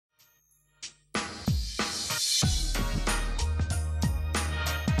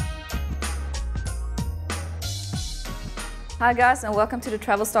Hi guys, and welcome to the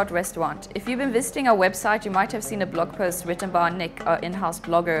Travelstart restaurant. If you've been visiting our website, you might have seen a blog post written by Nick, our in-house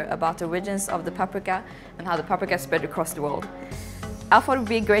blogger, about the origins of the paprika and how the paprika spread across the world. I thought it would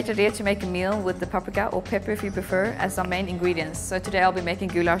be a great idea to make a meal with the paprika, or pepper if you prefer, as our main ingredients. So today I'll be making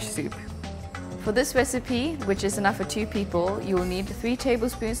goulash soup. For this recipe, which is enough for 2 people, you will need 3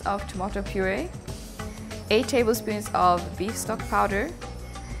 tablespoons of tomato puree, 8 tablespoons of beef stock powder,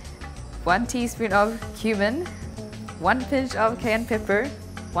 1 teaspoon of cumin, 1 pinch of cayenne pepper,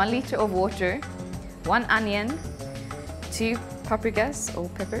 1 liter of water, 1 onion, 2 paprikas or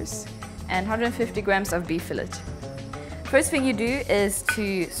peppers, and 150 grams of beef fillet. First thing you do is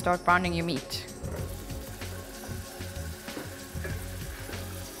to start browning your meat.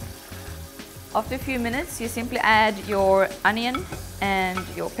 After a few minutes, you simply add your onion and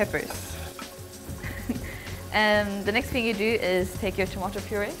your peppers. And the next thing you do is take your tomato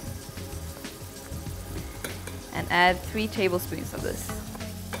puree and add 3 tablespoons of this.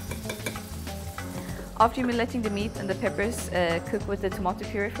 After you're letting the meat and the peppers cook with the tomato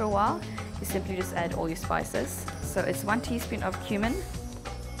puree for a while, you simply just add all your spices. So it's 1 teaspoon of cumin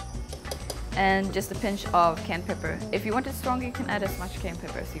and just a pinch of cayenne pepper. If you want it stronger, you can add as much cayenne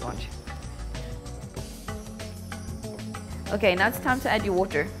pepper as you want. Okay, now it's time to add your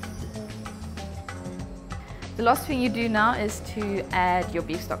water. The last thing you do now is to add your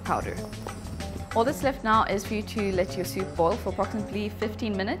beef stock powder. All that's left now is for you to let your soup boil for approximately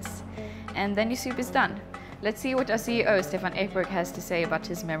 15 minutes, and then your soup is done. Let's see what our CEO, Stefan Ekberg, has to say about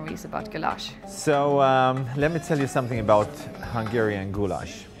his memories about goulash. So let me tell you something about Hungarian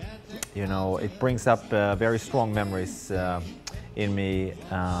goulash. You know, it brings up very strong memories in me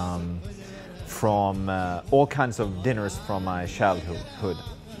from all kinds of dinners from my childhood.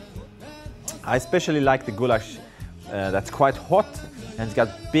 I especially like the goulash that's quite hot and it's got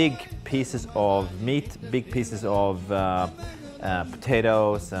big pieces of meat, big pieces of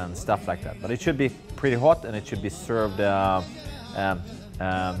potatoes and stuff like that. But it should be pretty hot and it should be served very,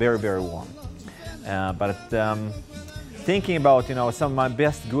 very warm. Thinking about, you know, some of my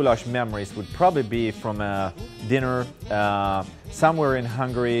best goulash memories would probably be from a dinner somewhere in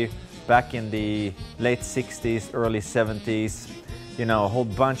Hungary back in the late 60s, early 70s. You know, a whole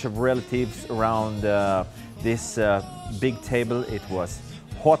bunch of relatives around this big table. It was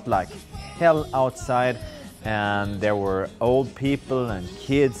hot like hell outside, and there were old people and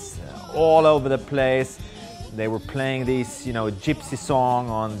kids all over the place. They were playing these, you know, gypsy song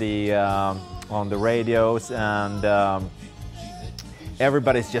on the radios, and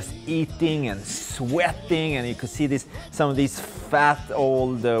everybody's just eating and sweating, and you could see some of these fat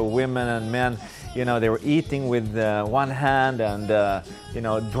old women and men. You know, they were eating with one hand and, you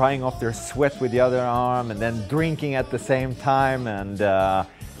know, drying off their sweat with the other arm, and then drinking at the same time. And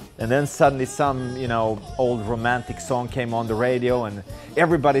then suddenly some, you know, old romantic song came on the radio, and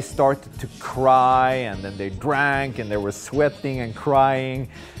everybody started to cry, and then they drank and they were sweating and crying.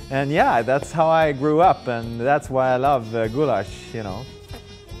 And yeah, that's how I grew up, and that's why I love goulash, you know.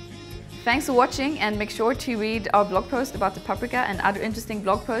 Thanks for watching, and make sure to read our blog post about the paprika and other interesting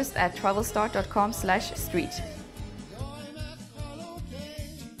blog posts at travelstart.com/street.